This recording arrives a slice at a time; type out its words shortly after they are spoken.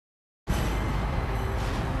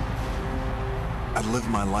I'd live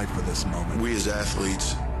my life for this moment. We as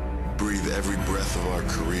athletes breathe every breath of our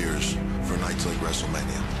careers for nights like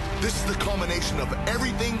WrestleMania. This is the culmination of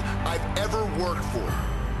everything I've ever worked for.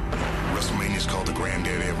 WrestleMania is called the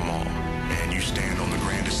granddaddy of them all, and you stand on the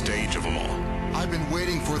grandest stage of them all. I've been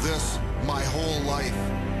waiting for this my whole life.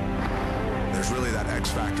 There's really that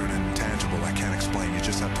X factor and intangible I can't explain. You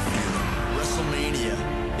just have to feel it.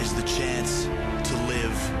 WrestleMania is the chance to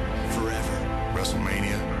live forever.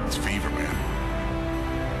 WrestleMania is fever, man.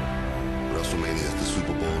 WrestleMania is the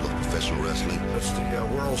Super Bowl of professional wrestling. It's the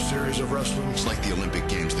World Series of Wrestling. It's like the Olympic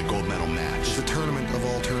Games, the gold medal match. It's the tournament of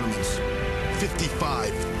all tournaments.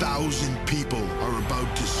 55,000 people are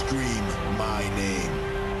about to scream my name.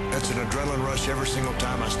 It's an adrenaline rush every single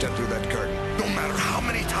time I step through that curtain. No matter how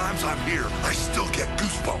many times I'm here, I still get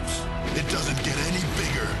goosebumps. It doesn't get any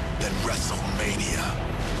bigger than WrestleMania.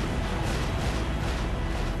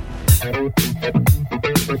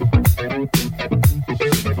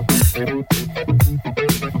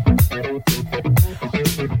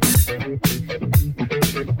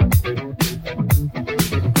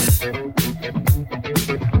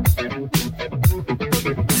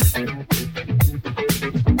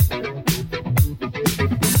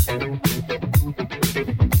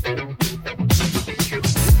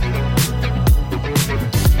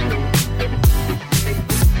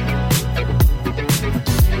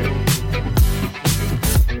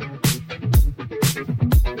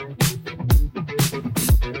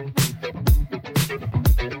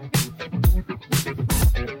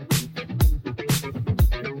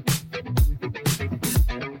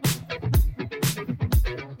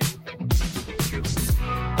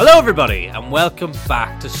 Hello everybody and welcome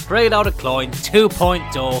back to Straight Outta Cloyne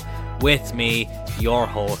 2.0 with me, your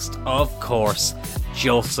host, of course,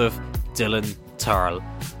 Joseph Dylan Turl.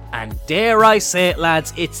 And dare I say it,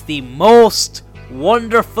 lads, it's the most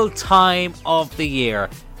wonderful time of the year.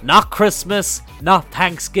 Not Christmas, not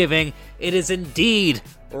Thanksgiving, it is indeed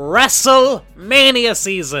WrestleMania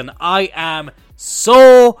season. I am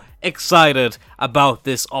so excited about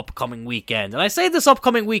this upcoming weekend. And I say this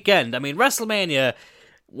upcoming weekend, I mean WrestleMania,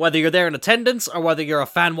 whether you're there in attendance or whether you're a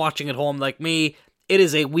fan watching at home like me, it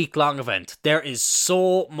is a week-long event. There is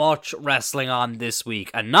so much wrestling on this week.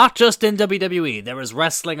 And not just in WWE. There is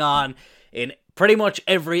wrestling on in pretty much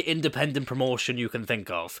every independent promotion you can think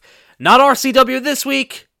of. Not RCW this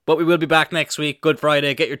week, but we will be back next week. Good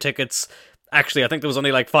Friday, get your tickets. Actually, I think there was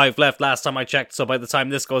only like 5 left last time I checked, so by the time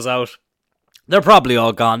this goes out, they're probably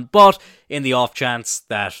all gone. But in the off chance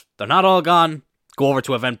that they're not all gone, go over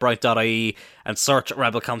to eventbrite.ie and search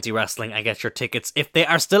Rebel County Wrestling and get your tickets if they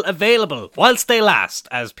are still available, whilst they last,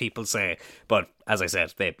 as people say. But, as I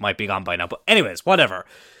said, they might be gone by now. But anyways, whatever.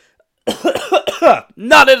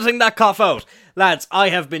 Not editing that cough out. Lads, I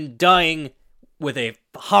have been dying with a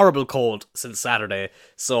horrible cold since Saturday,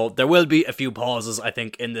 so there will be a few pauses, I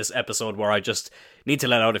think, in this episode where I just need to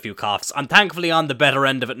let out a few coughs. I'm thankfully on the better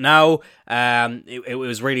end of it now. It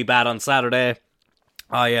was really bad on Saturday.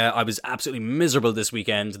 I was absolutely miserable this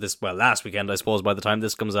weekend. Last weekend, I suppose, by the time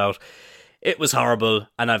this comes out. It was horrible,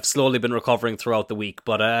 and I've slowly been recovering throughout the week,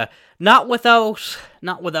 but not without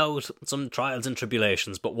some trials and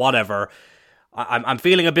tribulations, but whatever. I'm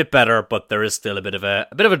feeling a bit better, but there is still a bit of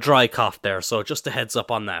a dry cough there, so just a heads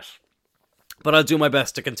up on that. But I'll do my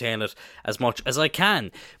best to contain it as much as I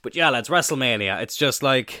can. But yeah, lads, WrestleMania, it's just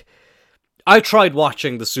like, I tried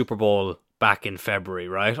watching the Super Bowl back in February,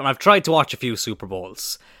 right? And I've tried to watch a few Super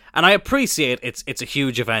Bowls. And I appreciate it's a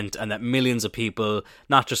huge event and that millions of people,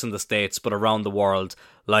 not just in the States, but around the world,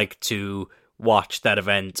 like to watch that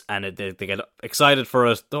event. And they get excited for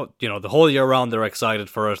it. You know, the whole year round, they're excited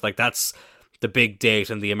for it. Like, that's the big date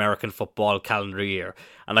in the American football calendar year.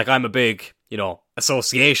 And, like, I'm a big,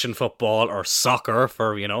 association football or soccer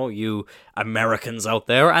for, you Americans out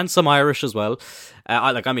there, and some Irish as well.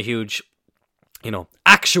 I'm a huge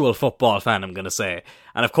actual football fan, I'm going to say.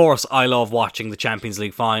 And of course, I love watching the Champions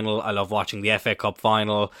League final. I love watching the FA Cup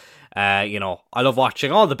final. I love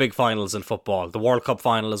watching all the big finals in football, the World Cup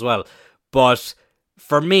final as well. But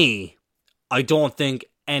for me, I don't think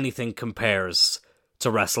anything compares to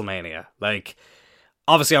WrestleMania. Like,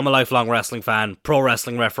 obviously, I'm a lifelong wrestling fan, pro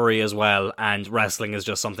wrestling referee as well, and wrestling is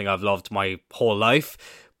just something I've loved my whole life.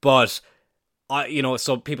 But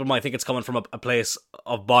so people might think it's coming from a place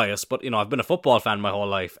of bias, but, I've been a football fan my whole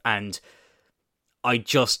life, and I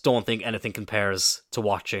just don't think anything compares to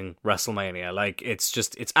watching WrestleMania. Like, it's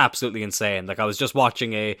absolutely insane. Like, I was just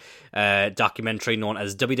watching a documentary known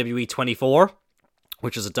as WWE 24,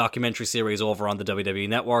 which is a documentary series over on the WWE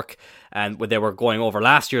Network, and they were going over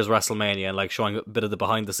last year's WrestleMania and, like, showing a bit of the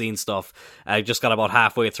behind-the-scenes stuff. I just got about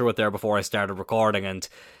halfway through it there before I started recording, and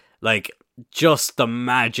Like, just the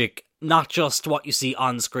magic, not just what you see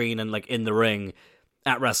on screen and, like, in the ring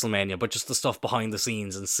at WrestleMania, but just the stuff behind the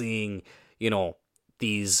scenes and seeing, you know,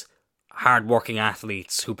 these hard-working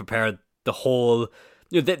athletes who prepared the whole...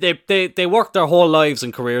 You know, they worked their whole lives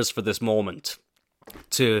and careers for this moment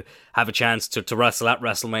to have a chance to wrestle at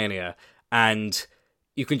WrestleMania, and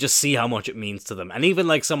you can just see how much it means to them. And even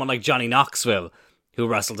like someone like Johnny Knoxville, who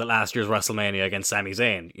wrestled at last year's WrestleMania against Sami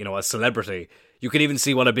Zayn, you know, a celebrity, you can even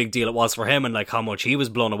see what a big deal it was for him and like how much he was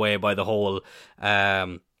blown away by the whole,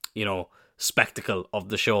 you know, spectacle of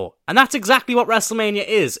the show. And that's exactly what WrestleMania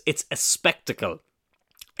is. It's a spectacle.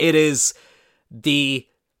 It is the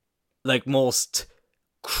like most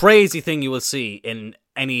crazy thing you will see in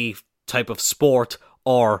any type of sport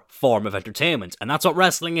or form of entertainment. And that's what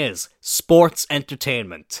wrestling is. Sports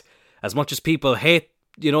entertainment. As much as people hate,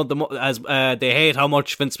 you know, they hate how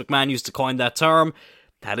much Vince McMahon used to coin that term,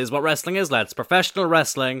 that is what wrestling is, lads. Professional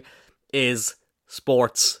wrestling is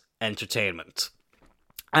sports entertainment.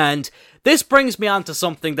 And this brings me on to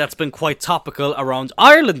something that's been quite topical around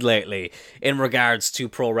Ireland lately in regards to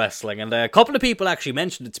pro wrestling. And a couple of people actually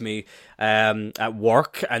mentioned it to me at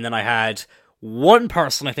work. And then I had one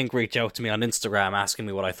person, I think, reach out to me on Instagram asking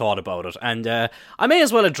me what I thought about it. And I may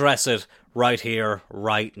as well address it right here,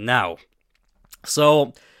 right now.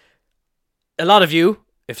 So, a lot of you,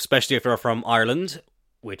 especially if you're from Ireland,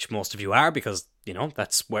 which most of you are because, you know,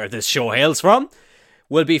 that's where this show hails from,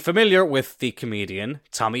 will be familiar with the comedian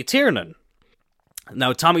Tommy Tiernan.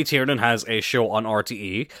 Now, Tommy Tiernan has a show on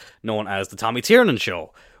RTE known as The Tommy Tiernan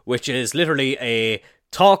Show, which is literally a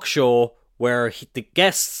talk show where the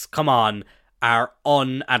guests come on are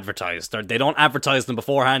unadvertised. They don't advertise them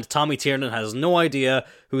beforehand. Tommy Tiernan has no idea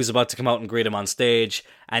who's about to come out and greet him on stage,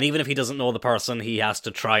 and even if he doesn't know the person, he has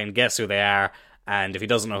to try and guess who they are, and if he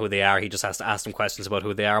doesn't know who they are, he just has to ask them questions about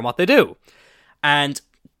who they are and what they do. And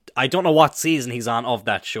I don't know what season he's on of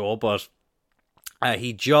that show, but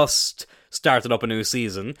he just started up a new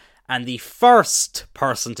season, and the first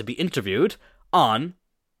person to be interviewed on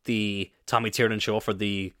the Tommy Tiernan Show for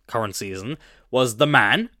the current season was the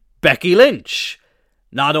man, Becky Lynch.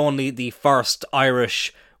 Not only the first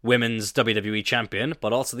Irish women's WWE champion,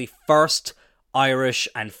 but also the first Irish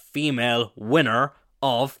and female winner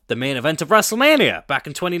of the main event of WrestleMania back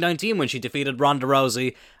in 2019 when she defeated Ronda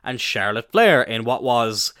Rousey and Charlotte Flair in what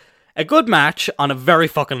was a good match on a very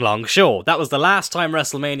fucking long show. That was the last time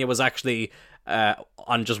WrestleMania was actually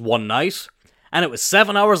on just one night, and it was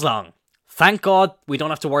 7 hours long. Thank God we don't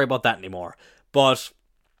have to worry about that anymore. But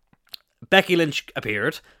Becky Lynch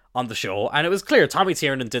appeared on the show, and it was clear Tommy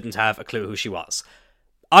Tiernan didn't have a clue who she was.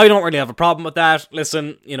 I don't really have a problem with that.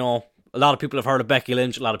 Listen, you know, a lot of people have heard of Becky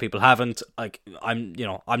Lynch, a lot of people haven't. Like, I'm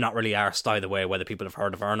not really arsed either way whether people have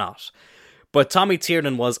heard of her or not. But Tommy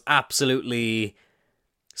Tiernan was absolutely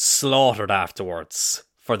slaughtered afterwards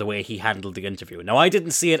for the way he handled the interview. Now, I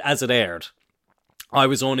didn't see it as it aired.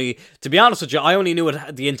 To be honest with you, I only knew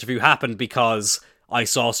the interview happened because I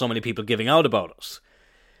saw so many people giving out about it.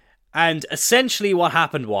 And essentially what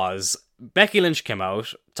happened was, Becky Lynch came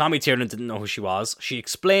out, Tommy Tiernan didn't know who she was, she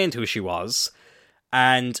explained who she was,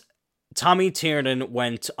 and Tommy Tiernan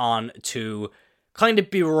went on to kind of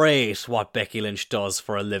berate what Becky Lynch does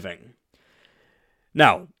for a living.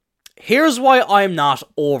 Now, here's why I'm not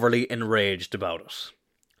overly enraged about it.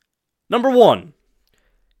 Number one,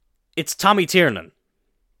 it's Tommy Tiernan.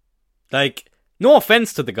 Like, no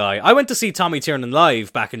offense to the guy. I went to see Tommy Tiernan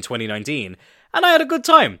live back in 2019, and I had a good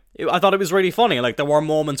time. I thought it was really funny. Like, there were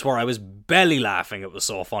moments where I was belly laughing. It was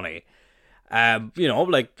so funny. You know,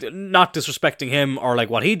 like, not disrespecting him or, like,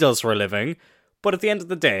 what he does for a living. But at the end of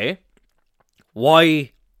the day,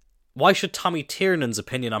 why should Tommy Tiernan's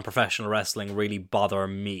opinion on professional wrestling really bother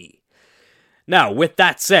me? Now, with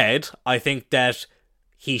that said, I think that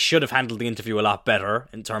he should have handled the interview a lot better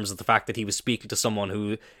in terms of the fact that he was speaking to someone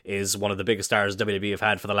who is one of the biggest stars WWE have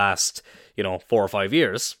had for the last, 4 or 5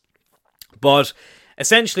 years. But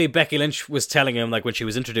essentially, Becky Lynch was telling him, like, when she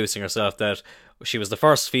was introducing herself, that she was the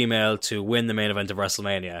first female to win the main event of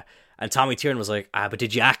WrestleMania. And Tommy Tiernan was like, but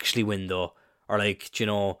did you actually win, though? Or, like,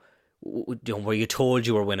 were you told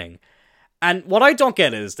you were winning? And what I don't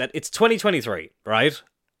get is that it's 2023, right?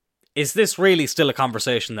 Is this really still a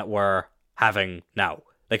conversation that we're having now?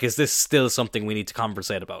 Like, is this still something we need to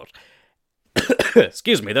conversate about?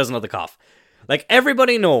 Excuse me, there's another cough. Like,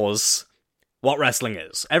 everybody knows what wrestling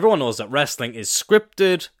is. Everyone knows that wrestling is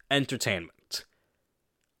scripted entertainment.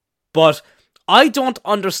 But I don't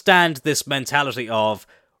understand this mentality of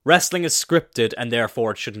wrestling is scripted and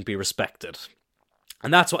therefore it shouldn't be respected.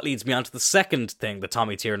 And that's what leads me on to the second thing that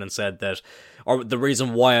Tommy Tiernan said, that or the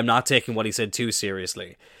reason why I'm not taking what he said too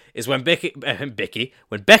seriously, is when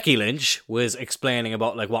Becky Lynch was explaining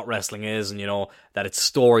about like what wrestling is, and that it's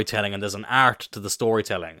storytelling and there's an art to the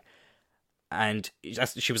storytelling. And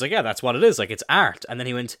she was like, yeah, that's what it is. Like, it's art. And then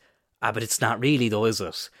he went, but it's not really though, is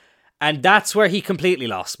it? And that's where he completely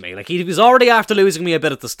lost me. Like, he was already after losing me a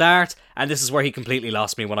bit at the start, and this is where he completely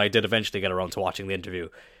lost me when I did eventually get around to watching the interview.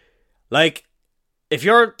 Like, if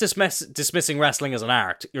you're dismissing wrestling as an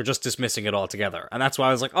art, you're just dismissing it altogether. And that's why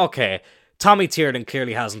I was like, okay, Tommy Tiernan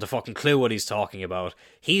clearly hasn't a fucking clue what he's talking about.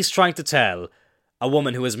 He's trying to tell a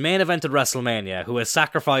woman who has main evented WrestleMania, who has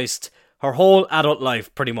sacrificed her whole adult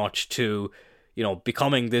life pretty much to,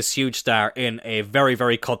 becoming this huge star in a very,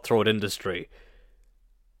 very cutthroat industry.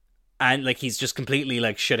 And, like, he's just completely,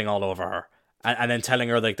 like, shitting all over her. And then telling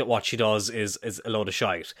her, like, that what she does is a load of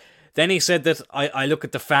shite. Then he said that I look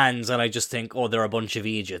at the fans and I just think, oh, they're a bunch of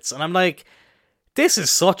idiots. And I'm like, this is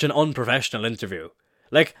such an unprofessional interview.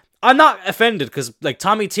 Like, I'm not offended because, like,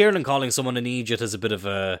 Tommy Tiernan calling someone an idiot is a bit of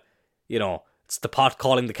a, it's the pot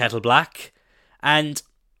calling the kettle black. And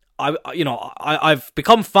I've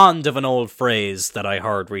become fond of an old phrase that I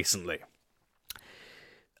heard recently.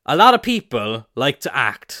 A lot of people like to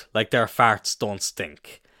act like their farts don't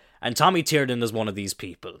stink. And Tommy Tiernan is one of these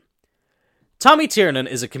people. Tommy Tiernan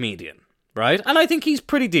is a comedian, right? And I think he's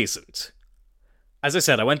pretty decent. As I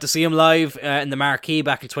said, I went to see him live in the Marquee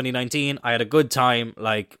back in 2019. I had a good time,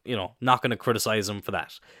 like, not going to criticize him for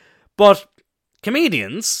that. But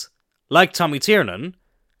comedians, like Tommy Tiernan,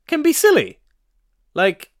 can be silly.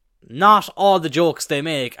 Like, not all the jokes they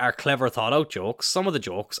make are clever thought out jokes. Some of the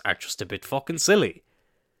jokes are just a bit fucking silly.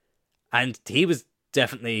 And he was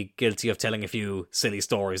definitely guilty of telling a few silly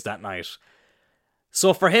stories that night.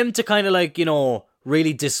 So for him to kind of like,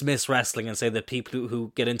 really dismiss wrestling and say that people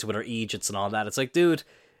who get into it are idiots and all that, it's like, dude,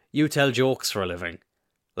 you tell jokes for a living.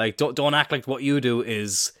 Like, don't act like what you do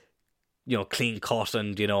is, clean cut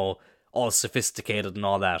and, all sophisticated and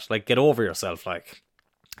all that. Like, get over yourself, like.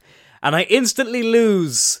 And I instantly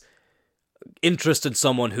lose interest in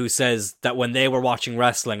someone who says that when they were watching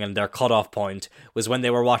wrestling and their cutoff point was when they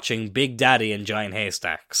were watching Big Daddy and Giant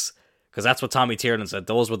Haystacks. Because that's what Tommy Tiernan said.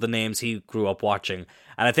 Those were the names he grew up watching.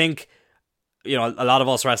 And I think, a lot of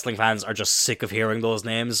us wrestling fans are just sick of hearing those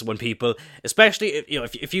names when people, especially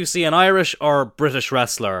if you see an Irish or British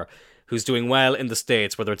wrestler who's doing well in the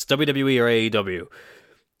States, whether it's WWE or AEW,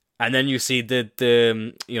 and then you see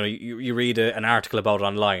you read an article about it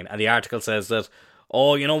online, and the article says that,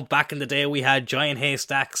 back in the day we had Giant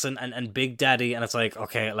Haystacks and Big Daddy, and it's like,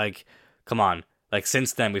 okay, like, come on. Like,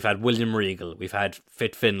 since then we've had William Regal, we've had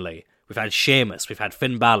Fit Finlay, we've had Sheamus, we've had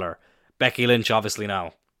Finn Balor, Becky Lynch obviously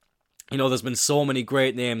now. There's been so many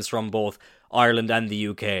great names from both Ireland and the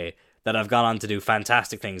UK that have gone on to do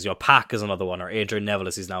fantastic things. Pac is another one, or Adrian Neville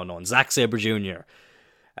as he's now known, Zack Sabre Jr.,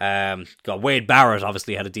 Wade Barrett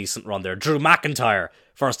obviously had a decent run there. Drew McIntyre,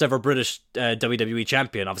 first ever British WWE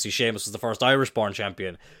champion. Obviously Sheamus was the first Irish born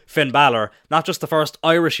champion. Finn Balor, not just the first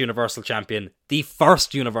Irish Universal Champion, the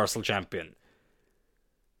first Universal Champion.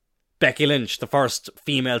 Becky Lynch, the first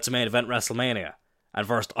female to main event WrestleMania, and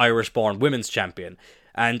first Irish born women's champion.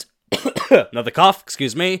 And another cough,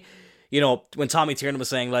 excuse me. When Tommy Tiernan was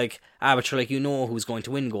saying like, but you're like, who's going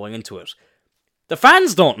to win going into it. The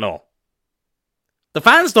fans don't know. The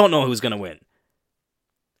fans don't know who's going to win.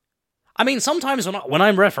 I mean, sometimes when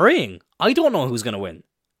I'm refereeing, I don't know who's going to win.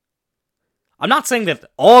 I'm not saying that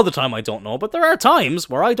all the time I don't know, but there are times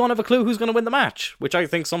where I don't have a clue who's going to win the match, which I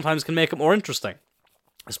think sometimes can make it more interesting.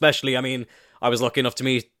 Especially, I mean, I was lucky enough to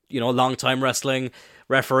meet, long-time wrestling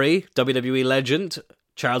referee, WWE legend,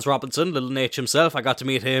 Charles Robinson, Little Nate himself. I got to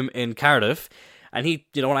meet him in Cardiff, and he,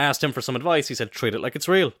 when I asked him for some advice, he said, treat it like it's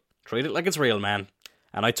real. Treat it like it's real, man.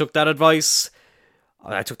 And I took that advice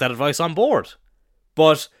on board.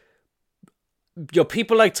 But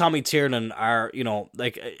people like Tommy Tiernan are,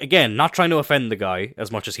 like, again, not trying to offend the guy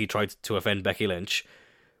as much as he tried to offend Becky Lynch,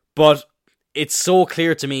 but it's so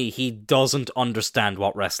clear to me he doesn't understand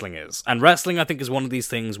what wrestling is. And wrestling, I think, is one of these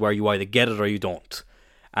things where you either get it or you don't.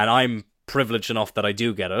 And I'm privileged enough that I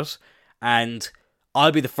do get it, and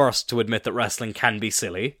I'll be the first to admit that wrestling can be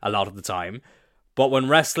silly a lot of the time, but when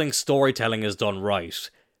wrestling storytelling is done right,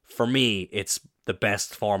 for me, it's the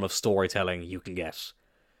best form of storytelling you can get.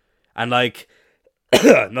 And like,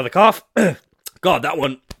 another cough. God, that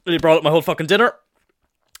one really brought up my whole fucking dinner.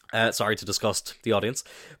 Sorry to disgust the audience.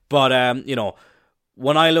 But,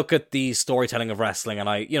 when I look at the storytelling of wrestling,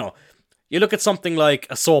 and you look at something like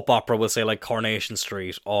a soap opera, we'll say like Coronation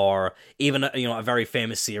Street, or even, a very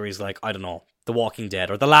famous series like, I don't know, The Walking Dead,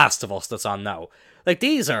 or The Last of Us that's on now. Like,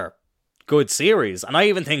 these are good series, and I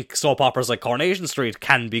even think soap operas like Coronation Street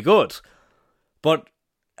can be good. But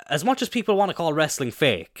as much as people want to call wrestling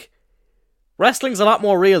fake, wrestling's a lot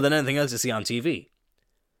more real than anything else you see on TV.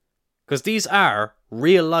 Because these are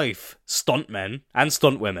real-life stuntmen and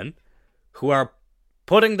stuntwomen who are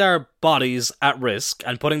putting their bodies at risk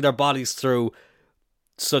and putting their bodies through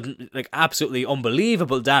sudden, like, absolutely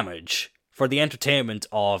unbelievable damage for the entertainment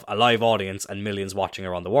of a live audience and millions watching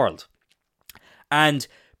around the world. And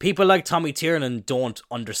people like Tommy Tiernan don't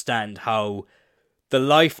understand how the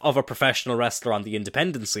life of a professional wrestler on the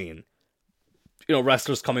independent scene, you know,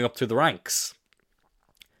 wrestlers coming up through the ranks,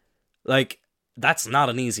 like, that's not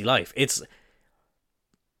an easy life. It's,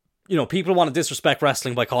 you know, people want to disrespect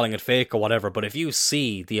wrestling by calling it fake or whatever, but if you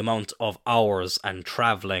see the amount of hours and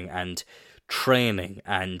traveling and training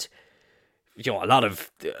and, you know, a lot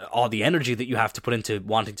of all the energy that you have to put into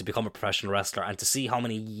wanting to become a professional wrestler, and to see how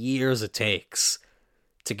many years it takes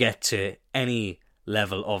to get to any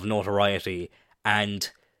level of notoriety and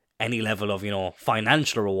any level of, you know,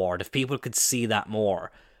 financial reward, if people could see that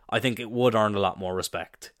more, I think it would earn a lot more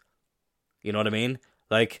respect. You know what I mean?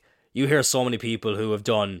 Like, you hear so many people who have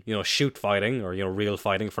done, you know, shoot fighting, or, you know, real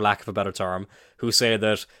fighting, for lack of a better term, who say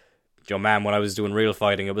that, you know, man, when I was doing real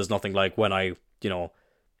fighting, it was nothing like when I, you know,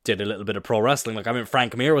 did a little bit of pro wrestling. Like, I mean,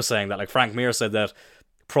 Frank Mir was saying that. Like, Frank Mir said that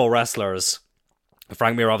pro wrestlers,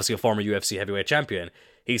 Frank Mir, obviously a former UFC heavyweight champion,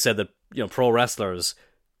 he said that, you know, pro wrestlers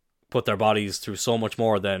put their bodies through so much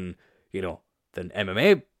more than, you know, than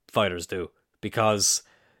MMA fighters do. Because,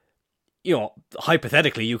 you know,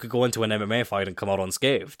 hypothetically, you could go into an MMA fight and come out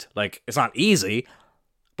unscathed. Like, it's not easy,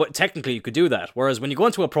 but technically you could do that. Whereas when you go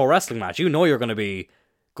into a pro wrestling match, you know you're going to be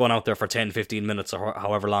going out there for 10, 15 minutes or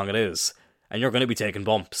however long it is, and you're going to be taking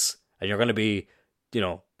bumps, and you're going to be, you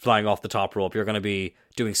know, flying off the top rope. You're going to be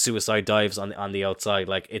doing suicide dives on the outside.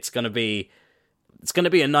 Like, it's going to be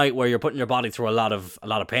a night where you're putting your body through a lot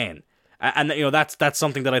of pain. And you know, that's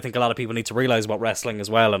something that I think a lot of people need to realize about wrestling as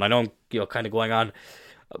well. And I know I'm, you know, kind of going on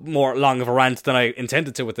more long of a rant than I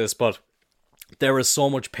intended to with this, but there is so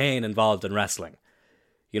much pain involved in wrestling.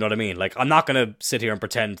 You know what I mean? Like, I'm not going to sit here and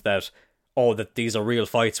pretend that, oh, that these are real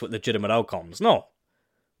fights with legitimate outcomes. No.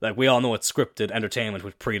 Like, we all know it's scripted entertainment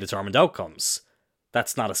with predetermined outcomes.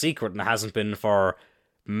 That's not a secret, and it hasn't been for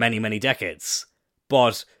many, many decades.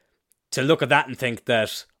 But to look at that and think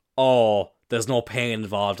that, oh, there's no pain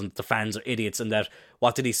involved and the fans are idiots, and that,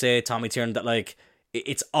 what did he say, Tommy Tiernan, that, like,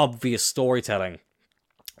 it's obvious storytelling.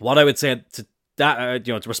 What I would say to that,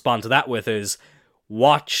 you know, to respond to that with is,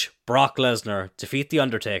 watch Brock Lesnar defeat The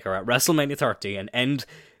Undertaker at WrestleMania 30 and end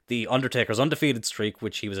The Undertaker's undefeated streak,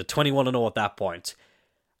 which he was at 21-0 at that point,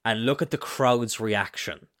 and look at the crowd's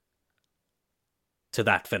reaction to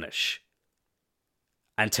that finish,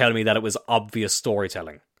 and tell me that it was obvious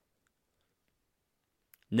storytelling.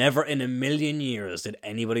 Never in a million years did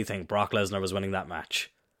anybody think Brock Lesnar was winning that match.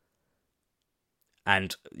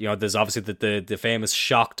 And, you know, there's obviously the famous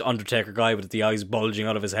shocked Undertaker guy with the eyes bulging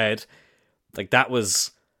out of his head. Like, that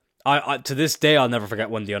was... I to this day, I'll never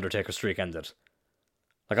forget when the Undertaker streak ended.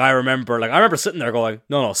 Like, I remember sitting there going,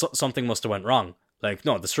 no, something must have went wrong. Like,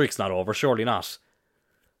 no, the streak's not over, surely not.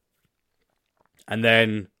 And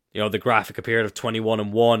then, you know, the graphic appeared of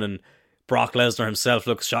 21-1, and Brock Lesnar himself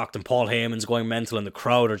looks shocked, and Paul Heyman's going mental, and the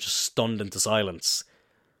crowd are just stunned into silence.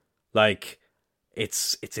 Like,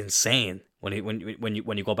 it's insane when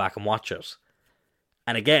you go back and watch it.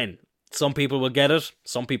 And again, some people will get it,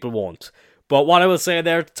 some people won't. But what I will say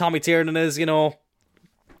there to Tommy Tiernan is, you know,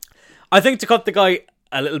 I think, to cut the guy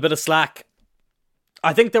a little bit of slack,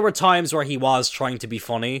 I think there were times where he was trying to be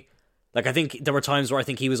funny. Like, I think there were times where I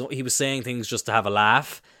think he was saying things just to have a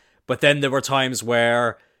laugh. But then there were times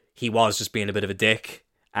where he was just being a bit of a dick.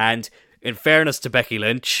 And in fairness to Becky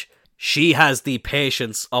Lynch, she has the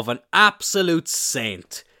patience of an absolute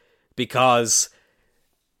saint. Because,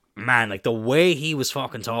 man, like, the way he was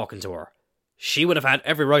fucking talking to her, she would have had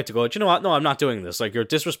every right to go, do you know what? No, I'm not doing this. Like, you're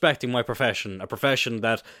disrespecting my profession, a profession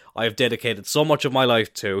that I have dedicated so much of my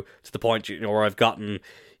life to the point, you know, where I've gotten,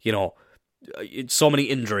 you know, so many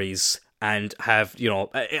injuries and have, you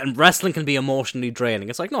know, and wrestling can be emotionally draining.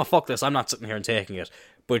 It's like, no, fuck this, I'm not sitting here and taking it.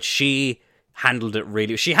 But she handled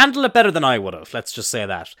it better than I would have, let's just say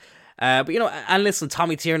that. But, you know, and listen,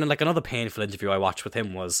 Tommy Tiernan, like, another painful interview I watched with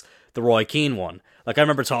him was the Roy Keane one. Like, I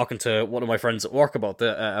remember talking to one of my friends at work about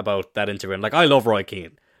that interview, and, like, I love Roy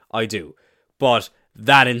Keane, I do, but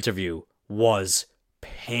that interview was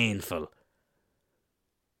painful.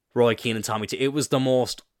 Roy Keane and Tommy T, it was the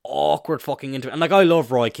most awkward fucking interview, and, like, I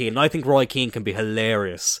love Roy Keane, and I think Roy Keane can be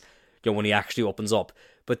hilarious, you know, when he actually opens up,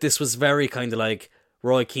 but this was very kind of like,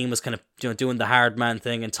 Roy Keane was kind of, you know, doing the hard man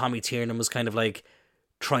thing, and Tommy Tiernan was kind of like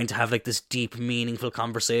trying to have, like, this deep, meaningful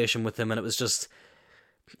conversation with him, and it was just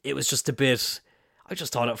a bit, I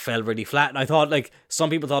just thought it fell really flat. And I thought, like, some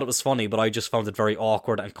people thought it was funny, but I just found it very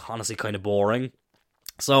awkward and honestly kind of boring.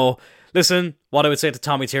 So, listen, what I would say to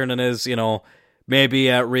Tommy Tiernan is, maybe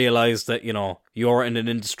realize that, you're in an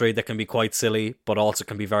industry that can be quite silly, but also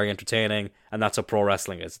can be very entertaining, and that's what pro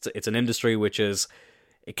wrestling is. It's an industry which is,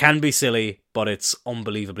 it can be silly, but it's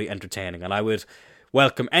unbelievably entertaining, and I would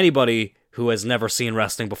welcome anybody who has never seen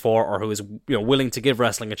wrestling before, or who is willing to give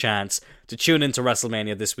wrestling a chance, to tune into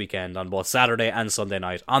WrestleMania this weekend on both Saturday and Sunday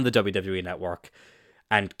night on the WWE Network,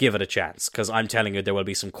 and give it a chance, because I'm telling you, there will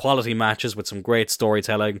be some quality matches with some great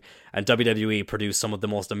storytelling, and WWE produce some of the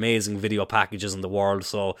most amazing video packages in the world,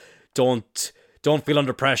 so don't feel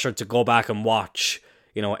under pressure to go back and watch,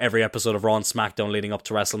 every episode of Raw and SmackDown leading up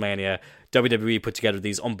to WrestleMania. WWE put together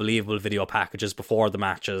these unbelievable video packages before the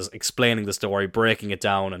matches, explaining the story, breaking it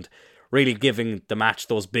down, and really giving the match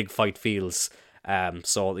those big fight feels,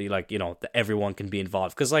 so that everyone can be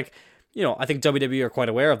involved, because I think WWE are quite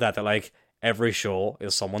aware of that every show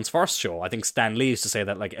is someone's first show. I think Stan Lee used to say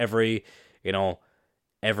that,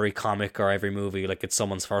 every comic or every movie, it's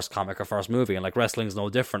someone's first comic or first movie, and wrestling's no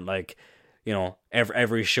different.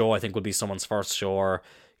 Every show I think will be someone's first show, or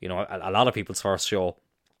a lot of people's first show,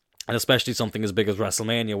 and especially something as big as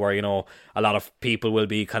WrestleMania, where a lot of people will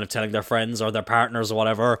be kind of telling their friends or their partners or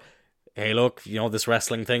whatever, hey, look, this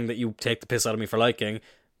wrestling thing that you take the piss out of me for liking,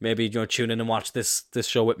 maybe tune in and watch this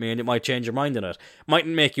show with me, and it might change your mind in it.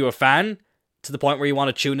 Mightn't make you a fan to the point where you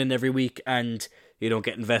want to tune in every week and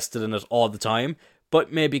get invested in it all the time,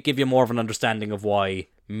 but maybe give you more of an understanding of why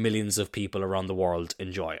millions of people around the world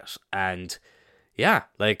enjoy it. And yeah,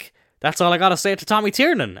 that's all I gotta say to Tommy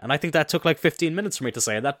Tiernan, and I think that took 15 minutes for me to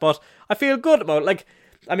say that, but I feel good about it.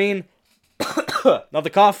 Not the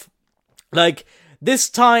cough.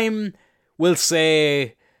 This time, we'll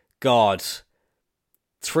say, God,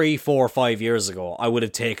 3, 4, 5 years ago, I would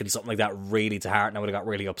have taken something like that really to heart, and I would have got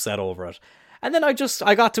really upset over it. And then I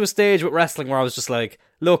got to a stage with wrestling where I was just like,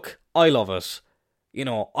 look, I love it.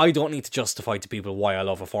 I don't need to justify to people why I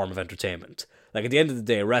love a form of entertainment. At the end of the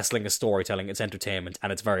day, wrestling is storytelling, it's entertainment,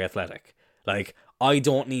 and it's very athletic. I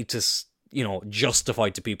don't need to,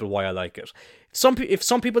 justify to people why I like it. If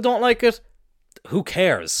some people don't like it, who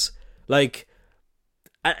cares?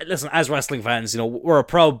 Listen, as wrestling fans, we're a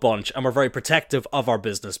proud bunch, and we're very protective of our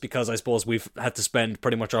business, because I suppose we've had to spend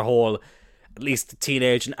pretty much our whole, at least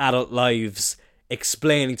teenage and adult lives,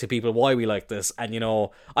 explaining to people why we like this. And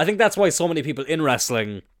I think that's why so many people in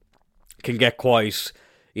wrestling can get quite,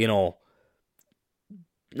 I don't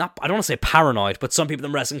want to say paranoid, but some people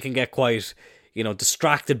in wrestling can get quite,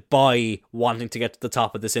 distracted by wanting to get to the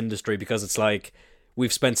top of this industry, because it's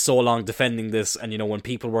we've spent so long defending this, and when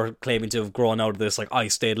people were claiming to have grown out of this, I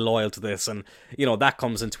stayed loyal to this, and that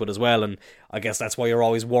comes into it as well. And I guess that's why you're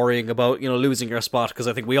always worrying about losing your spot, because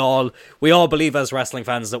I think we all believe as wrestling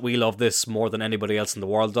fans that we love this more than anybody else in the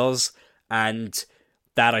world does, and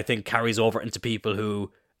that I think carries over into people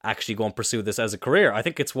who actually go and pursue this as a career. I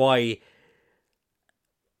think it's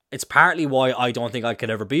partly why I don't think I could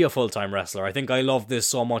ever be a full-time wrestler. I think I love this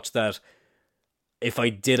so much that if I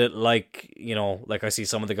did it like I see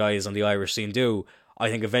some of the guys on the Irish scene do,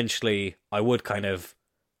 I think eventually I would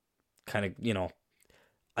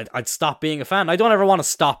I'd stop being a fan. I don't ever want to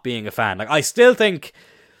stop being a fan. I still think,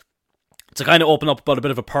 to kind of open up about a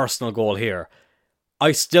bit of a personal goal here,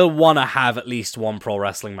 I still want to have at least one pro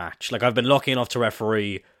wrestling match. I've been lucky enough to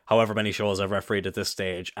referee however many shows I've refereed at this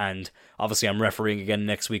stage, and obviously I'm refereeing again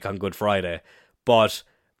next week on Good Friday, but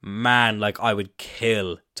man, I would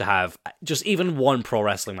kill to have just even one pro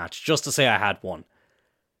wrestling match, just to say I had one.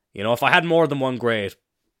 If I had more than one, great,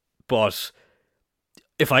 but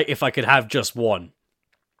if I could have just one,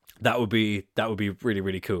 that would be really,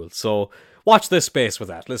 really cool. So watch this space with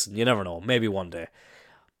that. Listen, you never know, maybe one day.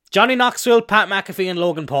 Johnny Knoxville, Pat McAfee, and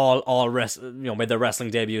Logan Paul all made their wrestling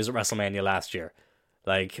debuts at WrestleMania last year.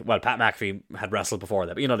 Pat McAfee had wrestled before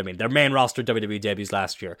that, but you know what I mean. Their main roster WWE debuts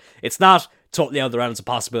last year. It's not totally out of the realms of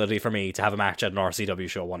possibility for me to have a match at an RCW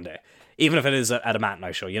show one day. Even if it is at a Matt and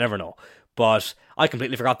I show, you never know. But I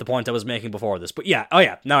completely forgot the point I was making before this. But yeah,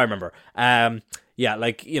 now I remember.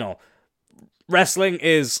 Wrestling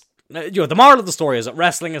is, the moral of the story is that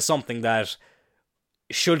wrestling is something that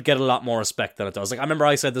should get a lot more respect than it does. I remember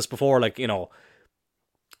I said this before,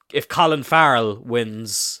 if Colin Farrell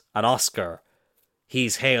wins an Oscar,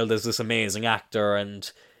 he's hailed as this amazing actor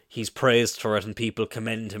and he's praised for it and people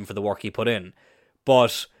commend him for the work he put in.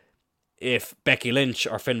 But if Becky Lynch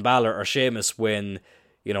or Finn Balor or Sheamus win,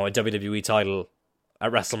 a WWE title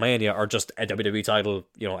at WrestleMania, or just a WWE title,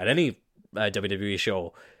 at any WWE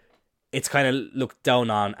show, it's kind of looked down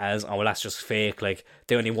on as, oh, well, that's just fake.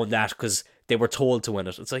 They only won that because they were told to win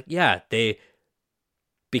it. It's yeah, they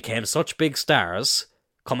became such big stars,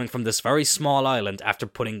 coming from this very small island after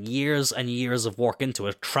putting years and years of work into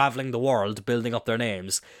it, travelling the world, building up their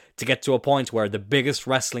names, to get to a point where the biggest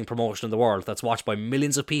wrestling promotion in the world, that's watched by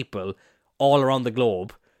millions of people all around the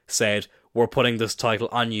globe, said, we're putting this title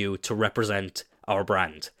on you to represent our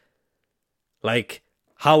brand. Like,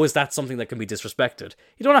 how is that something that can be disrespected?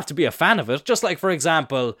 You don't have to be a fan of it. Just like, for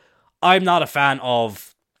example, I'm not a fan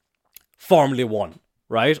of Formula 1,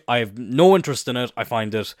 right? I have no interest in it. I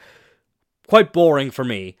find it quite boring for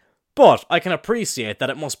me. But I can appreciate that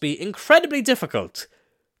it must be incredibly difficult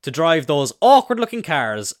to drive those awkward-looking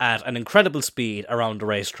cars at an incredible speed around the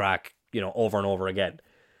racetrack, over and over again.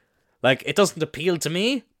 Like, it doesn't appeal to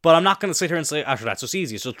me, but I'm not going to sit here and say, actually, that's just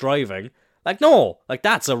easy, it's just driving. Like, no, like,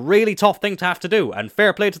 that's a really tough thing to have to do, and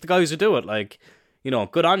fair play to the guys who do it, like,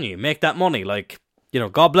 good on you, make that money, like,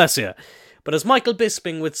 God bless you. But as Michael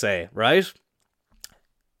Bisping would say, right?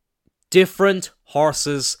 Different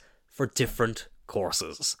horses for different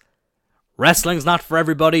courses. Wrestling's not for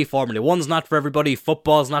everybody, Formula 1's not for everybody,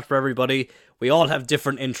 football's not for everybody. We all have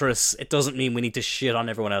different interests. It doesn't mean we need to shit on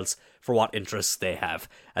everyone else for what interests they have.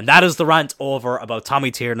 And that is the rant over about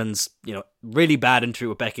Tommy Tiernan's, really bad interview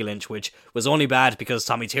with Becky Lynch, which was only bad because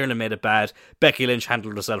Tommy Tiernan made it bad. Becky Lynch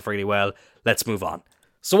handled herself really well. Let's move on.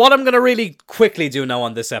 So what I'm going to really quickly do now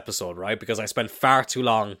on this episode, right, because I spent far too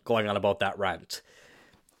long going on about that rant,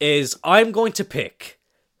 is I'm going to pick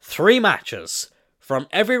 3 matches from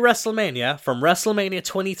every WrestleMania, from WrestleMania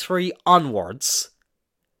 23 onwards.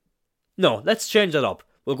 No, let's change that up.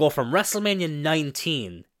 We'll go from WrestleMania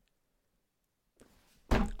 19.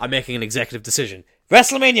 I'm making an executive decision.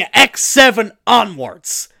 WrestleMania X7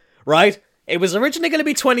 onwards, right? It was originally going to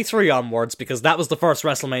be 23 onwards because that was the first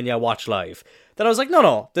WrestleMania I watched live. Then I was like,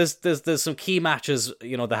 no, there's some key matches,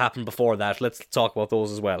 that happened before that. Let's talk about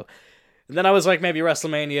those as well. And then I was like, maybe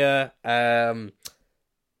WrestleMania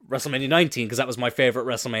 19, because that was my favourite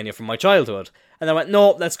WrestleMania from my childhood. And I went,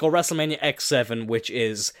 no, let's go WrestleMania X7, which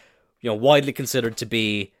is, widely considered to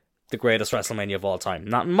be the greatest WrestleMania of all time.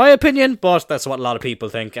 Not in my opinion, but that's what a lot of people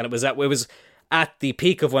think. And it was at the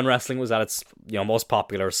peak of when wrestling was at its, most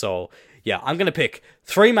popular. So, yeah, I'm going to pick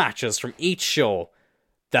 3 matches from each show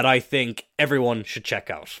that I think everyone should check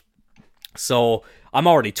out. So, I'm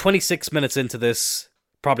already 26 minutes into this.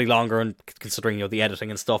 Probably longer, and considering the editing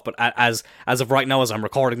and stuff. But as of right now, as I'm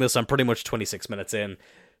recording this, I'm pretty much 26 minutes in.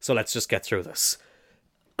 So let's just get through this.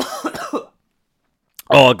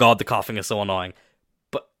 Oh god, the coughing is so annoying.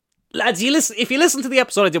 But lads, if you listen to the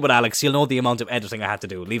episode I did with Alex, you'll know the amount of editing I had to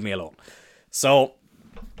do. Leave me alone. So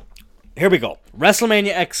here we go.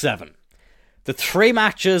 WrestleMania X7. The 3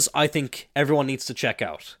 matches I think everyone needs to check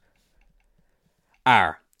out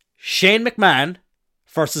are Shane McMahon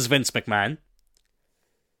versus Vince McMahon,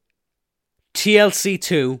 TLC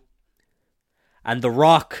 2, and The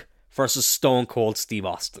Rock versus Stone Cold Steve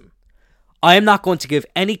Austin. I am not going to give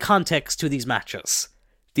any context to these matches.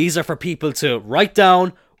 These are for people to write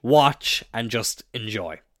down, watch, and just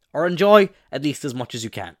enjoy. Or enjoy at least as much as you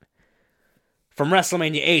can. From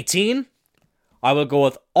WrestleMania 18, I will go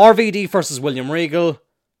with RVD versus William Regal,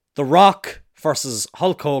 The Rock versus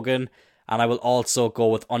Hulk Hogan, and I will also go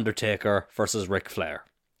with Undertaker versus Ric Flair.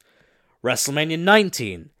 WrestleMania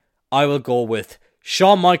 19, I will go with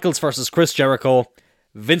Shawn Michaels versus Chris Jericho,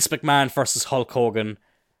 Vince McMahon versus Hulk Hogan,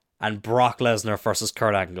 and Brock Lesnar versus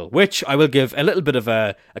Kurt Angle. Which, I will give a little bit of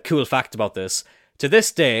a cool fact about this. To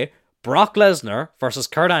this day, Brock Lesnar versus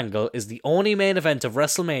Kurt Angle is the only main event of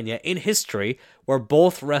WrestleMania in history where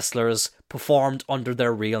both wrestlers performed under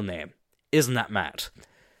their real name. Isn't that mad?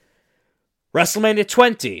 WrestleMania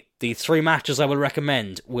 20, the 3 matches I will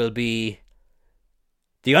recommend will be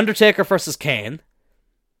The Undertaker versus Kane,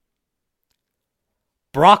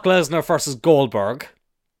 Brock Lesnar versus Goldberg.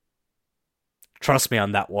 Trust me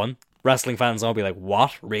on that one. Wrestling fans will be like,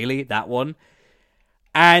 what? Really? That one?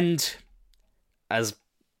 And as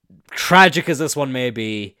tragic as this one may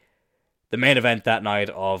be, the main event that night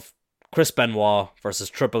of Chris Benoit versus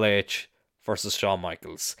Triple H versus Shawn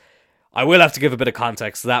Michaels. I will have to give a bit of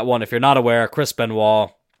context to that one. If you're not aware, Chris Benoit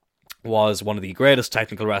was one of the greatest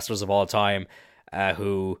technical wrestlers of all time,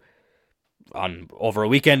 who over a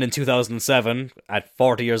weekend in 2007, at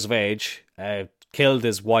 40 years of age, killed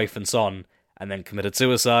his wife and son and then committed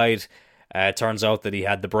suicide. Turns out that he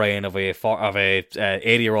had the brain of a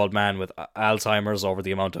 80-year-old man with Alzheimer's over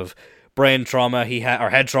the amount of brain trauma he had, or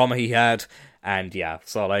head trauma he had. And yeah,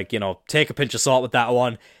 so take a pinch of salt with that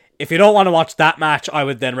one. If you don't want to watch that match, I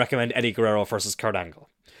would then recommend Eddie Guerrero versus Kurt Angle.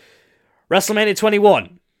 WrestleMania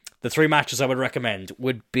 21, the 3 matches I would recommend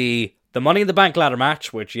would be the Money in the Bank ladder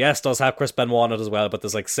match, which, yes, does have Chris Benoit on it as well, but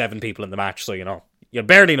there's like 7 people in the match, so, you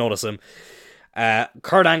barely notice him.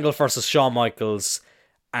 Kurt Angle versus Shawn Michaels,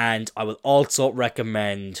 and I will also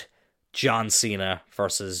recommend John Cena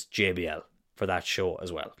versus JBL for that show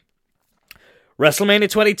as well. WrestleMania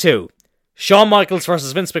 22, Shawn Michaels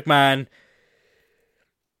versus Vince McMahon.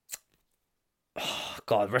 Oh,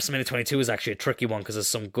 God, WrestleMania 22 is actually a tricky one because there's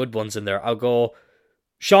some good ones in there. I'll go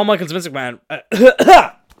Shawn Michaels, Vince McMahon.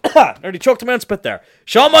 Nearly choked my own spit there.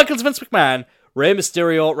 Shawn Michaels, Vince McMahon, Rey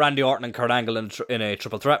Mysterio, Randy Orton, and Kurt Angle in a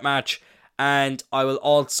triple threat match. And I will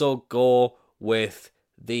also go with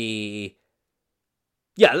the...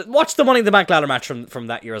 Yeah, watch the Money in the Bank ladder match from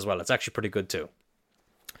that year as well. It's actually pretty good too.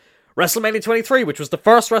 WrestleMania 23, which was the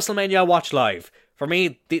first WrestleMania I watched live. For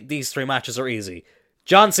me, these three matches are easy.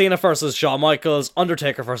 John Cena versus Shawn Michaels,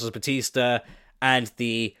 Undertaker versus Batista, and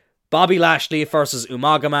the Bobby Lashley versus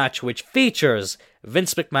Umaga match, which features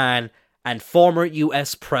Vince McMahon and former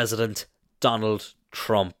US President Donald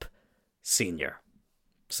Trump Sr.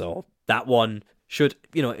 So that one should,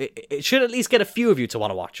 it should at least get a few of you to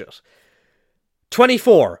want to watch it.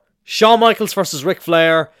 24, Shawn Michaels versus Ric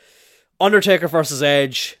Flair, Undertaker versus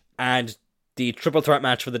Edge, and the triple threat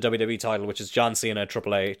match for the WWE title, which is John Cena,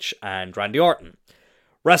 Triple H, and Randy Orton.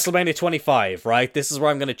 WrestleMania 25, right? This is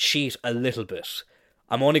where I'm going to cheat a little bit.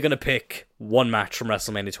 I'm only going to pick one match from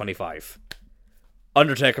WrestleMania 25.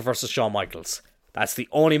 Undertaker versus Shawn Michaels. That's the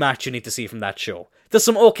only match you need to see from that show. There's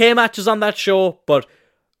some okay matches on that show, but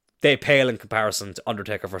they pale in comparison to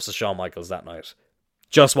Undertaker versus Shawn Michaels that night.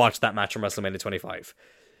 Just watch that match from WrestleMania 25.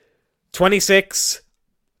 26,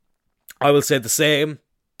 I will say the same,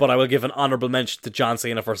 but I will give an honourable mention to John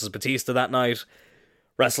Cena versus Batista that night.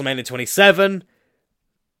 WrestleMania 27,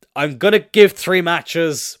 I'm going to give three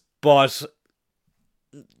matches, but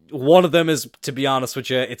one of them is, to be honest with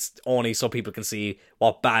you, it's only so people can see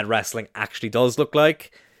what bad wrestling actually does look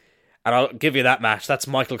like. And I'll give you that match. That's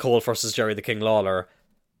Michael Cole versus Jerry the King Lawler.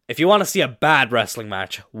 If you want to see a bad wrestling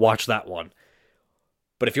match, watch that one.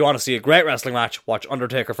 But if you want to see a great wrestling match, watch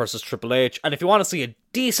Undertaker versus Triple H. And if you want to see a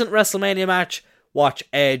decent WrestleMania match, watch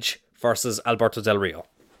Edge versus Alberto Del Rio.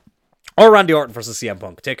 Or Randy Orton versus CM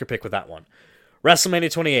Punk. Take your pick with that one.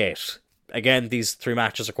 WrestleMania 28. Again, these three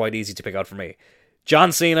matches are quite easy to pick out for me.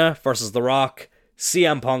 John Cena versus The Rock,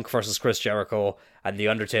 CM Punk versus Chris Jericho, and The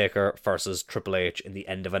Undertaker versus Triple H in the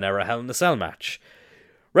end of an era Hell in a Cell match.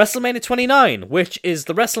 WrestleMania 29, which is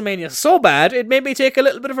the WrestleMania so bad, it made me take a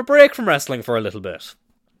little bit of a break from wrestling for a little bit.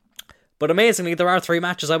 But amazingly, there are three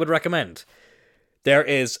matches I would recommend. There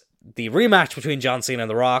is the rematch between John Cena and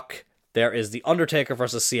The Rock, there is the Undertaker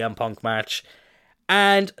versus CM Punk match,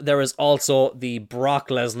 and there is also the Brock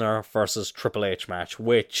Lesnar versus Triple H match,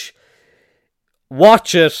 which...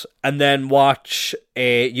 watch it, and then watch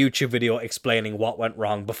a YouTube video explaining what went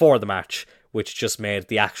wrong before the match, which just made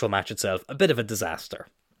the actual match itself a bit of a disaster.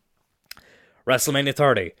 WrestleMania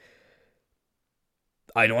 30.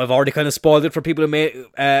 I know I've already kind of spoiled it for people who may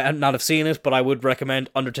not have seen it, but I would recommend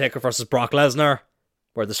Undertaker versus Brock Lesnar,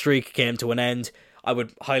 where the streak came to an end. I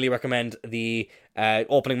would highly recommend the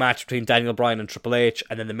opening match between Daniel Bryan and Triple H,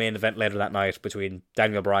 and then the main event later that night between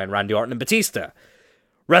Daniel Bryan, Randy Orton, and Batista.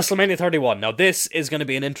 WrestleMania 31. Now, this is going to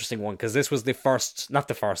be an interesting one, because this was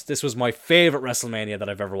this was my favourite WrestleMania that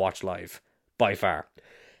I've ever watched live, by far.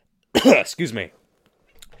 Excuse me.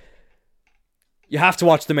 You have to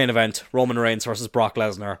watch the main event, Roman Reigns versus Brock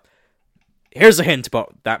Lesnar. Here's a hint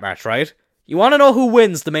about that match, right? You want to know who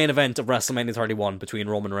wins the main event of WrestleMania 31 between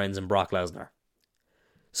Roman Reigns and Brock Lesnar?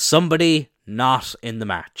 Somebody not in the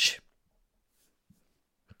match.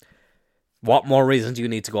 What more reason do you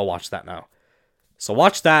need to go watch that now? So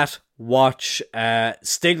watch that, watch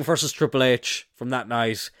Sting versus Triple H from that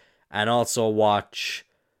night, and also watch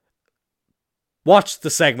the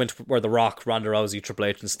segment where The Rock, Ronda Rousey, Triple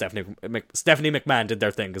H, and Stephanie McMahon did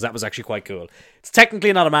their thing, because that was actually quite cool. It's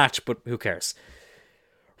technically not a match, but who cares?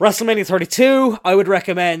 WrestleMania 32, I would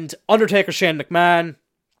recommend Undertaker, Shane McMahon,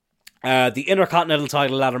 the Intercontinental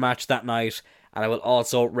title ladder match that night, and I will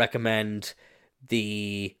also recommend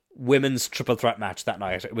the women's triple threat match that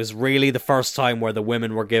night. It was really the first time where the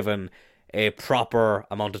women were given a proper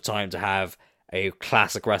amount of time to have a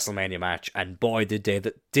classic WrestleMania match, and boy did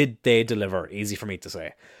they deliver. Easy for me to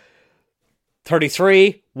say.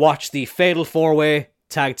 33, watch the Fatal 4-Way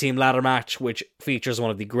Tag Team Ladder match, which features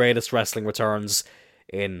one of the greatest wrestling returns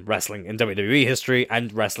in WWE history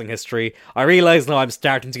and wrestling history. I realise now I'm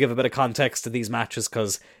starting to give a bit of context to these matches,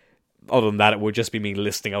 because other than that, it would just be me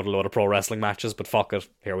listing out a load of pro wrestling matches, but fuck it,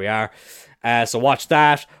 here we are. So watch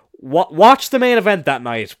that. Watch the main event that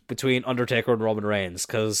night between Undertaker and Roman Reigns,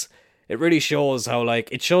 because it really shows how,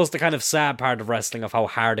 it shows the kind of sad part of wrestling of how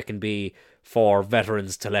hard it can be for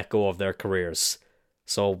veterans to let go of their careers.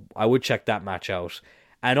 So I would check that match out.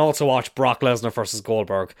 And also watch Brock Lesnar versus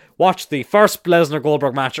Goldberg. Watch the first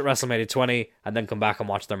Lesnar-Goldberg match at WrestleMania 20, and then come back and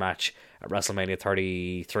watch their match at WrestleMania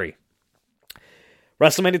 33.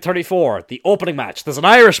 WrestleMania 34, the opening match. There's an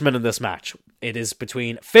Irishman in this match. It is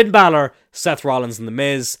between Finn Balor, Seth Rollins, and The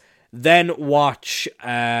Miz. Then watch,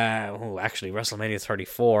 WrestleMania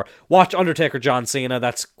 34. Watch Undertaker, John Cena.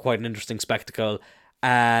 That's quite an interesting spectacle.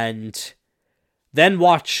 And then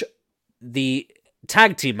watch the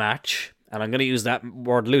tag team match, and I'm going to use that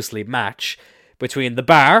word loosely, match, between The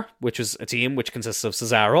Bar, which is a team which consists of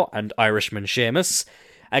Cesaro and Irishman Sheamus,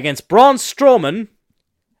 against Braun Strowman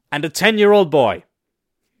and a 10-year-old boy.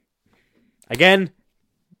 Again,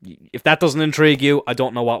 if that doesn't intrigue you, I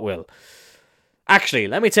don't know what will. Actually,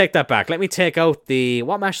 let me take that back. Let me take out the...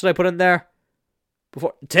 What match did I put in there?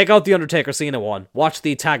 Take out the Undertaker Cena one. Watch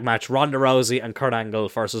the tag match, Ronda Rousey and Kurt Angle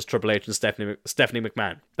versus Triple H and Stephanie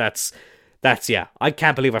McMahon. That's yeah. I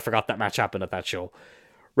can't believe I forgot that match happened at that show.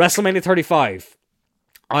 WrestleMania 35.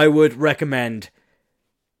 I would recommend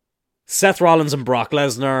Seth Rollins and Brock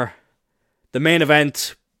Lesnar. The main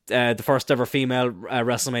event, the first ever female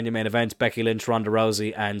WrestleMania main event, Becky Lynch, Ronda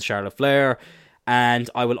Rousey and Charlotte Flair. And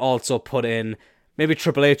I will also put in maybe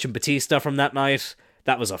Triple H and Batista from that night.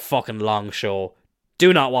 That was a fucking long show.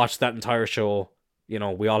 Do not watch that entire show. You know,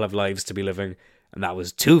 we all have lives to be living. And that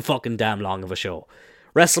was too fucking damn long of a show.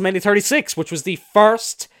 WrestleMania 36, which was the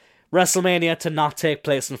first WrestleMania to not take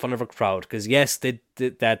place in front of a crowd. Because yes, I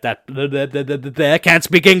can't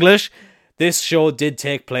speak English. This show did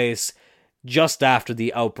take place just after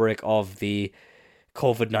the outbreak of the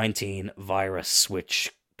COVID-19 virus,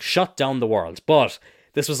 which shut down the world. But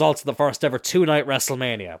this was also the first ever 2-night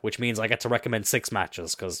WrestleMania, which means I get to recommend 6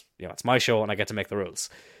 matches, because, you know, it's my show and I get to make the rules.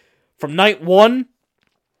 From night 1,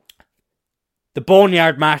 the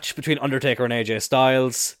Boneyard match between Undertaker and AJ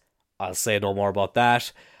Styles. I'll say no more about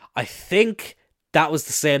that. I think that was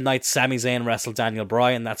the same night Sami Zayn wrestled Daniel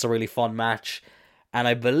Bryan. That's a really fun match. And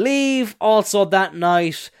I believe also that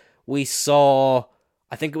night we saw,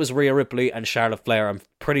 I think it was Rhea Ripley and Charlotte Flair. I'm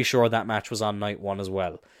pretty sure that match was on night 1 as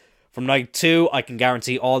well. From night 2, I can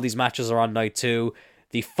guarantee all these matches are on night 2.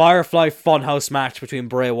 The Firefly Funhouse match between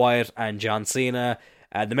Bray Wyatt and John Cena.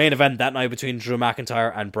 The main event that night between Drew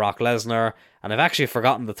McIntyre and Brock Lesnar. And I've actually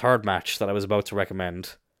forgotten the third match that I was about to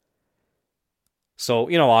recommend. So,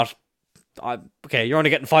 you know what? Okay, you're only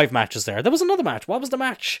getting 5 matches there. There was another match. What was the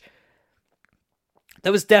match?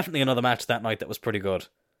 There was definitely another match that night that was pretty good.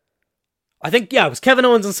 I think, yeah, it was Kevin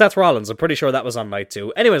Owens and Seth Rollins. I'm pretty sure that was on night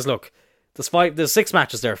 2. Anyways, look, there's 6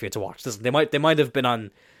 matches there for you to watch. They might have been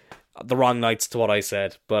on the wrong nights to what I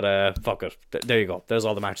said, but fuck it. There you go. There's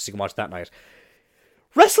all the matches you can watch that night.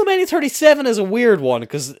 WrestleMania 37 is a weird one,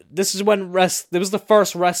 because this is when there was the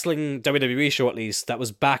first wrestling WWE show, at least, that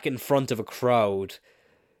was back in front of a crowd,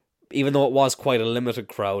 even though it was quite a limited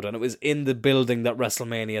crowd, and it was in the building that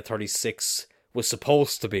WrestleMania 36 was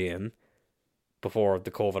supposed to be in before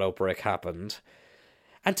the COVID outbreak happened.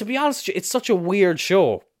 And to be honest, it's such a weird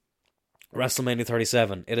show, WrestleMania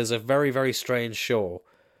 37. It is a very, very strange show.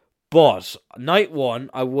 But night 1,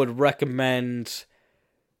 I would recommend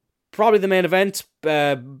probably the main event,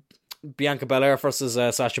 Bianca Belair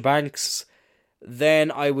versus Sasha Banks.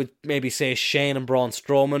 Then I would maybe say Shane and Braun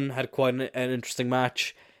Strowman had quite an interesting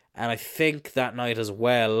match. And I think that night as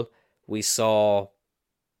well, we saw...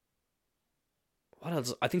 What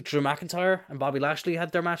else? I think Drew McIntyre and Bobby Lashley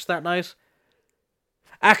had their match that night.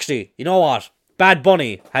 Actually, you know what? Bad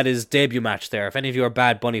Bunny had his debut match there. If any of you are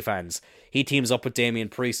Bad Bunny fans, he teams up with Damian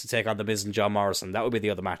Priest to take on The Miz and John Morrison. That would be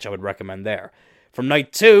the other match I would recommend there. From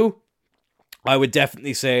night 2, I would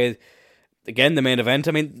definitely say, again, the main event.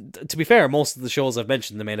 I mean, to be fair, most of the shows I've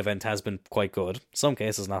mentioned, the main event has been quite good. Some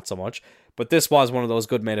cases, not so much. But this was one of those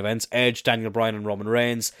good main events. Edge, Daniel Bryan, and Roman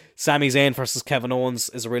Reigns. Sami Zayn versus Kevin Owens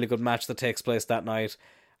is a really good match that takes place that night.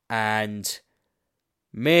 And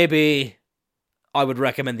maybe I would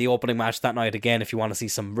recommend the opening match that night again if you want to see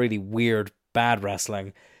some really weird, bad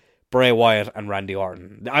wrestling. Bray Wyatt and Randy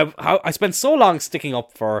Orton. I spent so long sticking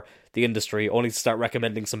up for the industry only to start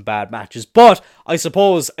recommending some bad matches. But I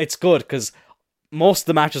suppose it's good because most of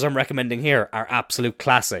the matches I'm recommending here are absolute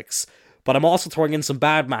classics. But I'm also throwing in some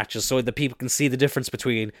bad matches so that people can see the difference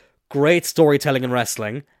between great storytelling in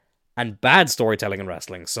wrestling and bad storytelling in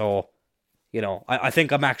wrestling. So, you know, I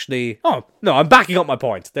think I'm actually... Oh, no, I'm backing up my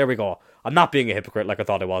point. There we go. I'm not being a hypocrite like I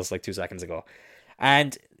thought I was like 2 seconds ago.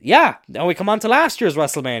 And yeah, now we come on to last year's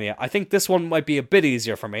WrestleMania. I think this one might be a bit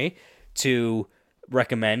easier for me to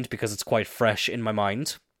recommend because it's quite fresh in my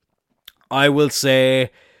mind. I will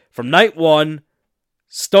say from night 1,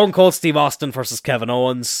 Stone Cold Steve Austin versus Kevin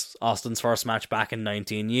Owens. Austin's first match back in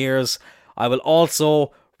 19 years. I will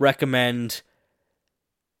also recommend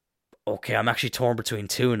Okay, I'm actually torn between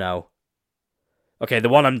two now. Okay, the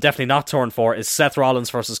one I'm definitely not torn for is Seth Rollins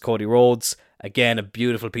versus Cody Rhodes. Again, a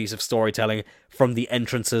beautiful piece of storytelling from the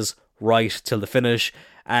entrances right till the finish.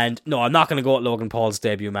 And no, I'm not going to go with Logan Paul's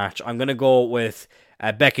debut match. I'm going to go with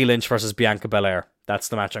Becky Lynch versus Bianca Belair. That's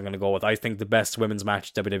the match I'm going to go with. I think the best women's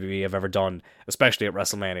match WWE have ever done, especially at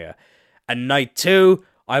WrestleMania. And night 2,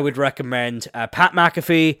 I would recommend Pat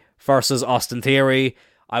McAfee versus Austin Theory.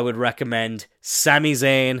 I would recommend Sami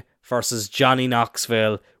Zayn versus Johnny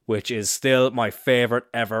Knoxville, which is still my favourite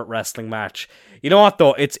ever wrestling match. You know what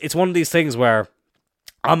though? It's one of these things where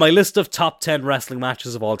on my list of top 10 wrestling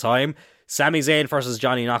matches of all time, Sami Zayn versus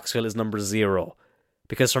Johnny Knoxville is number 0.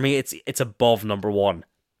 Because for me, it's above number 1.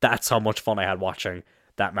 That's how much fun I had watching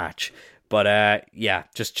that match. But yeah,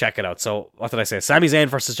 just check it out. So, what did I say? Sami Zayn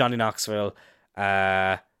versus Johnny Knoxville.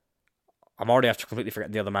 I'm already after completely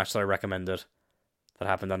forgetting the other match that I recommended that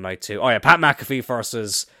happened on night 2. Oh yeah, Pat McAfee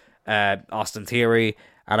versus Austin Theory.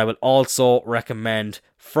 And I will also recommend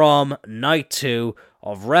from night 2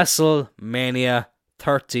 of WrestleMania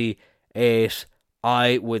 38,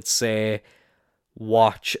 I would say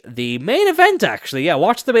watch the main event, actually. Yeah,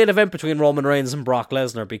 watch the main event between Roman Reigns and Brock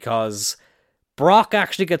Lesnar, because Brock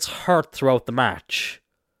actually gets hurt throughout the match.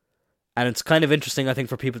 And it's kind of interesting, I think,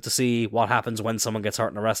 for people to see what happens when someone gets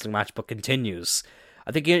hurt in a wrestling match but continues.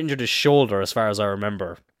 I think he injured his shoulder, as far as I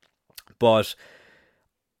remember. But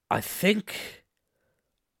I think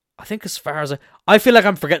as far as I feel like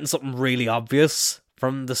I'm forgetting something really obvious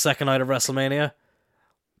from the second night of WrestleMania.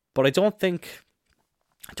 But I don't think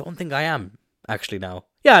I am, actually, now.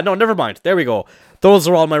 Yeah, no, never mind. There we go. Those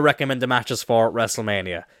are all my recommended matches for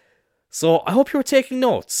WrestleMania. So I hope you were taking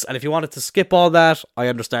notes. And if you wanted to skip all that, I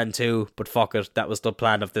understand too. But fuck it, that was the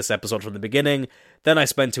plan of this episode from the beginning. Then I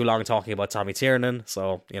spent too long talking about Tommy Tiernan.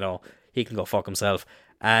 So, you know, he can go fuck himself.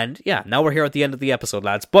 And yeah, now we're here at the end of the episode,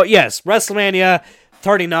 lads. But yes, WrestleMania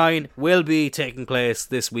 39 will be taking place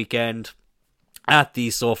this weekend at the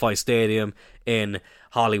SoFi Stadium in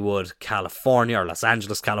Hollywood, California, or Los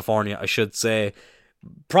Angeles, California, I should say.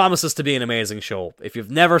 Promises to be an amazing show. If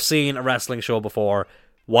you've never seen a wrestling show before,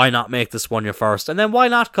 why not make this one your first? And then why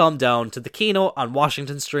not come down to the Kino on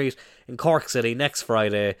Washington Street in Cork City next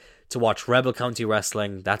Friday to watch Rebel County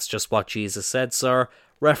Wrestling? That's just what Jesus said, sir.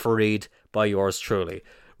 Refereed by yours truly.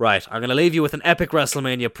 Right, I'm going to leave you with an epic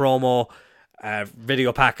WrestleMania promo.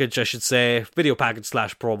 Video package, I should say. Video package /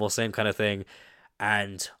 promo, same kind of thing.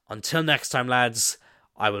 And until next time, lads,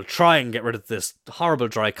 I will try and get rid of this horrible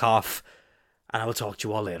dry cough. And I will talk to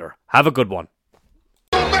you all later. Have a good one.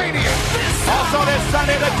 Also this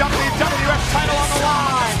Sunday, the WWF title on the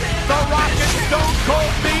line. The Rock and Stone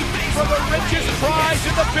Cold meet for the richest prize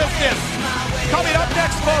in the business. Coming up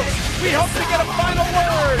next, folks, we hope to get a final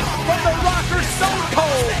word from the Rocker Stone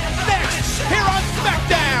Cold. Next, here on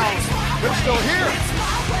SmackDown. They're still here.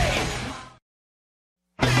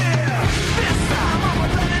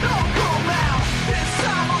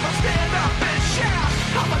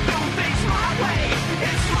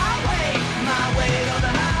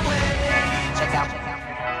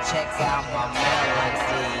 Check out my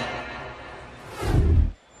melody.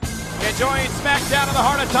 Enjoying SmackDown in the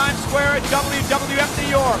heart of Times Square at WWF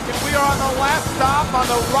New York. And we are on the last stop on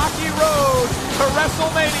the rocky road to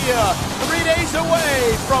WrestleMania. 3 days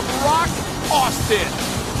away from Rock Austin.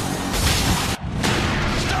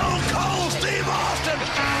 Stone Cold Steve Austin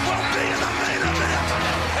will be in the main event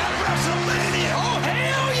at WrestleMania. Oh,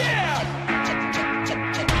 hell yeah!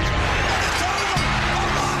 It's over. The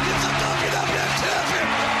Rock is the WWF champion.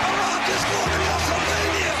 The Rock is going to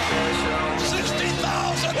WrestleMania.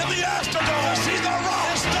 60,000 in the Astrodome to see The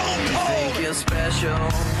Rock. Stone Cold. You're special,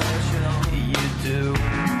 you do.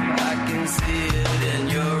 I can see it in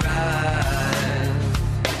your eyes.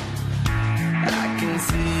 I can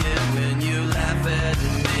see it when you laugh at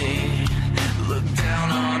me, look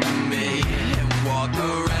down on me, and walk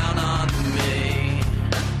around on me.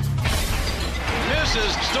 This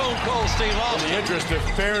is Stone Cold Steve Austin. In the interest of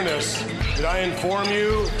fairness, did I inform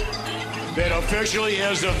you that officially,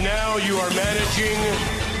 as of now, you are managing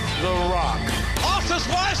The Rock? Austin's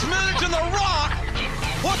wife's managing The Rock?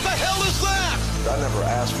 What the hell is that? I never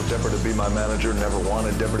asked for Deborah to be my manager, never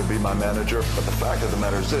wanted Deborah to be my manager. But the fact of the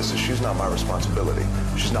matter is this, is she's not my responsibility.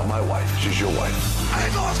 She's not my wife. She's your wife.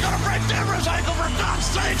 Angle is going to break Deborah's ankle, for God's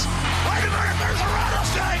sakes. Wait a minute, there's a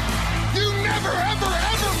rattlesnake. You never, ever,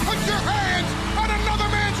 ever put your hands on another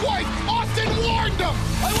man's wife. Austin warned him.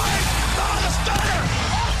 Hey, wait, not the stunner.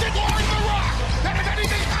 Austin warned The Rock that if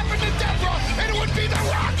anything happened to Deborah, it would be The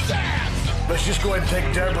Rock's ass. Let's just go ahead and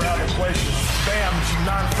take Deborah out of the equation. Bam, she's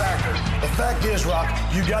non-factor. The fact is, Rock,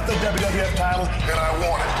 you got the WWF title, and I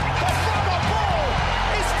want it. The Brahma Bull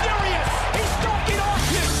is furious.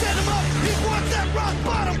 rock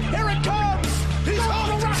bottom. Here it comes. He's on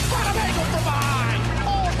the rock bottom angle from behind.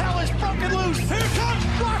 All hell is broken loose. Here comes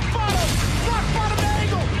rock bottom. Rock bottom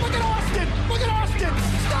angle. Look at Austin. Look at Austin.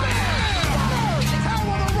 Stunner. How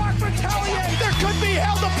will the Rock retaliate? There could be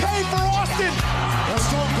hell to pay for Austin. That's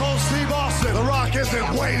Stone Cold Steve Austin. The Rock isn't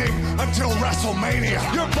waiting until WrestleMania.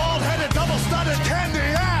 Your bald-headed, double-studded candy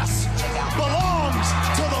ass belongs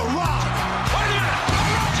to The Rock. Wait a minute! The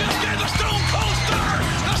Rock just gave the Stone Cold Stunner!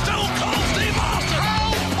 The Stone Cold Steve Austin!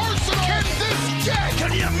 How personal can this get?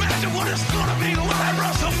 Can you imagine what it's gonna be like at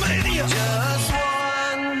WrestleMania? Just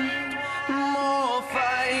one more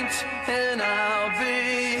fight and I'll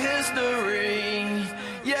be history.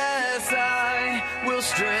 Yes, I will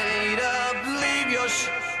straight up leave your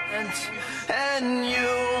and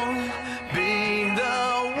you'll be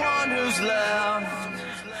the one who's left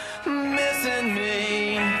missing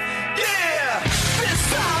me. Yeah! This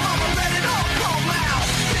time I'ma let it all come out.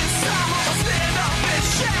 This time I'ma stand up and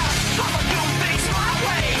shout. I'ma do things my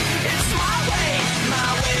way. It's my way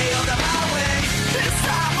or the highway. This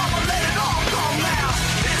time I'ma let it all come out.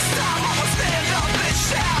 This time I'ma stand up and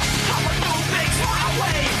shout. I'ma do things my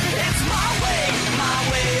way. It's my way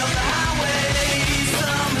or the highway.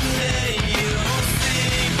 Someday you'll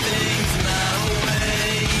see things my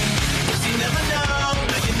way. 'Cause you never know,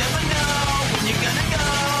 no, you never know when you're gonna go.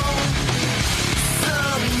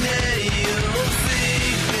 Someday you'll see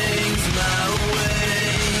things my way.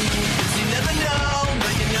 'Cause you never know, no,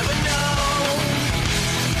 you never know.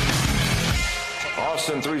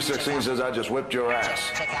 Austin 316 says I just whipped your ass.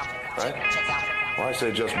 Right? Well, I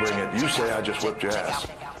say just bring it. You say I just whipped your ass.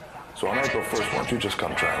 So on April 1st, why don't you just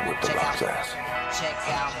come try and whip the Rock's ass? Check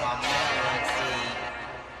out my melody.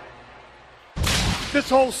 This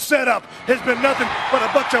whole setup has been nothing but a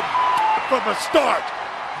bunch of from the start.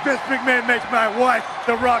 Vince McMahon makes my wife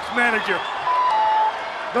The Rock's manager.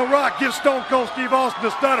 The Rock gives Stone Cold Steve Austin the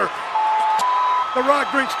stunner. The Rock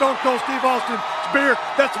drinks Stone Cold Steve Austin's beer.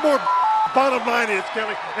 That's more bottom line is,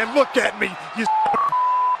 Kelly. And look at me, you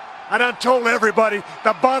I done told everybody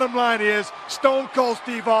the bottom line is Stone Cold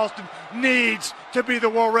Steve Austin needs to be the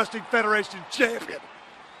World Wrestling Federation champion.